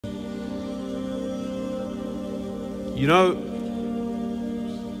You know,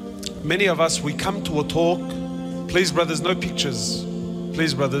 many of us, we come to a talk. Please brothers, no pictures.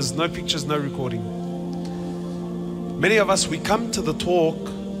 Please brothers, no pictures, no recording. Many of us, we come to the talk,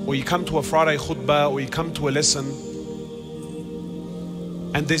 or you come to a Friday khutbah, or you come to a lesson,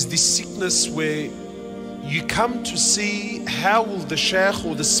 and there's this sickness where you come to see how will the shaykh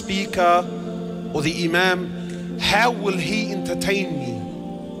or the speaker or the imam, how will he entertain me?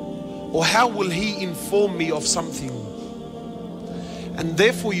 Or how will he inform me of something? And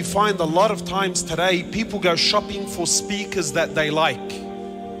therefore you find a lot of times today people go shopping for speakers that they like.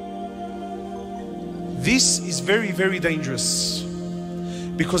 This is very, very dangerous,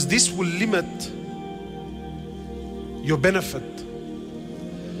 because this will limit your benefit.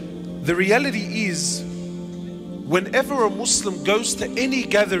 The reality is, whenever a Muslim goes to any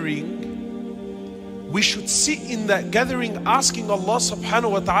gathering, we should sit in that gathering asking Allah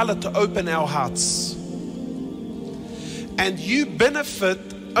subhanahu wa ta'ala to open our hearts. And you benefit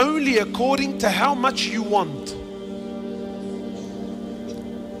only according to how much you want.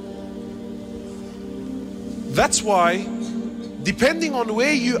 That's why, depending on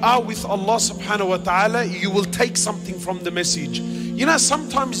where you are with Allah subhanahu wa ta'ala, you will take something from the message. You know,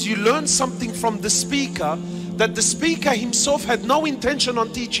 sometimes you learn something from the speaker that the speaker himself had no intention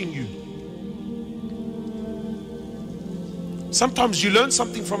on teaching you. Sometimes you learn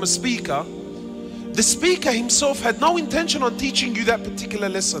something from a speaker, the speaker himself had no intention on teaching you that particular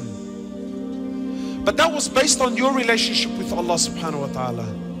lesson. But that was based on your relationship with Allah subhanahu wa ta'ala.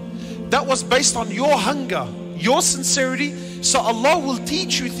 That was based on your hunger, your sincerity. So Allah will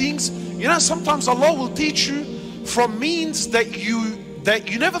teach you things. You know, sometimes Allah will teach you from means that you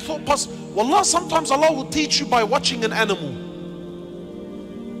never thought possible. Wallah, sometimes Allah will teach you by watching an animal.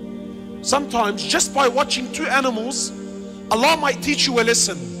 Sometimes just by watching two animals, Allah might teach you a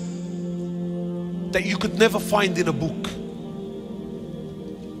lesson that you could never find in a book,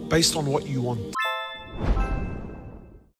 based on what you want.